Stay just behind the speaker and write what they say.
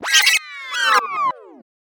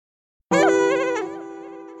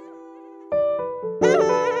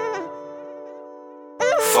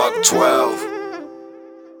12.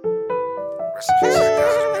 Rest in peace,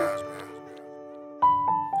 guys,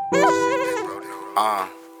 man.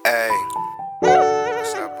 Hey.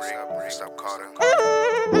 What's up, Bree? What's up, Carter?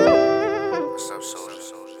 What's up, Soldier?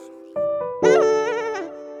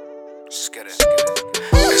 Just get it.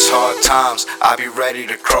 It's hard times, I be ready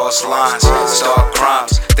to cross lines, start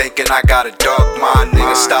crimes, thinking I got a dark mind.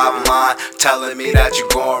 Nigga, stop lying, telling me that you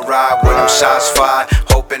gon' ride when them shots fired,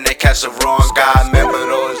 hoping they catch the wrong guy. Remember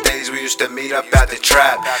those days we used to meet up at the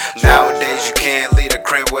trap? Nowadays you can't leave the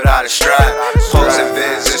crib without a strap. Posting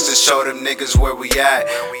vids just to show them niggas where we at,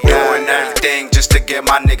 doing everything just to get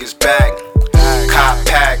my niggas back. Cop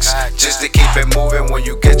packs, just to keep it moving when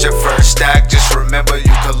you get your first stack. Just remember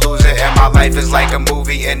you could lose it, and my life is like a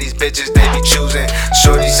movie, and these bitches they be choosing.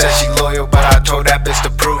 Shorty said she loyal, but I told that bitch to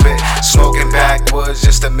prove it. Smoking backwoods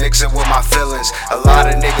just to mix it with my feelings. A lot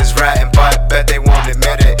of niggas ratting, but bet they won't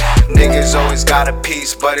admit it. Niggas always got a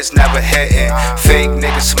piece, but it's never hitting. Fake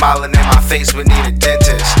niggas smiling in my face, we need a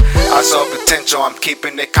dentist. I saw potential, I'm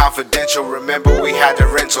keeping it confidential. Remember we had the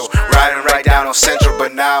rental, riding right down on Central,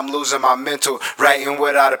 but now I'm losing my mental, writing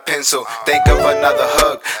without a pencil. Think of another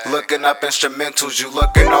hook, looking up instrumentals. You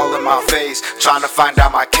looking all in my face, trying to find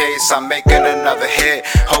out my case. I'm making another hit,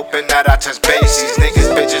 hoping that I touch base. These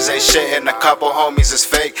niggas bitches ain't shit, and a couple homies is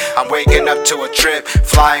fake. I'm waking up to a trip,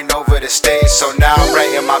 flying over the stage. So now I'm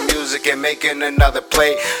writing my music and making another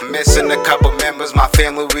play. Missing a couple members, my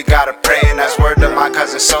family, we gotta pray. And that's word to my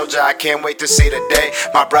cousin Soldier, I can't wait to see the day.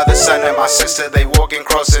 My brother, son, and my sister, they walking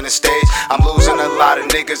crossing the stage. I'm losing a lot of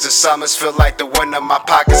niggas, the summers feel like the winter. My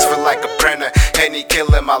pockets feel like a printer, Henny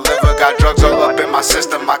killing my liver. Got drugs all up in my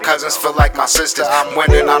system, my cousins feel like my sisters. I'm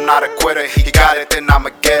winning, I'm not a quitter. He got it, then I'ma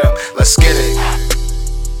get him. Let's get it.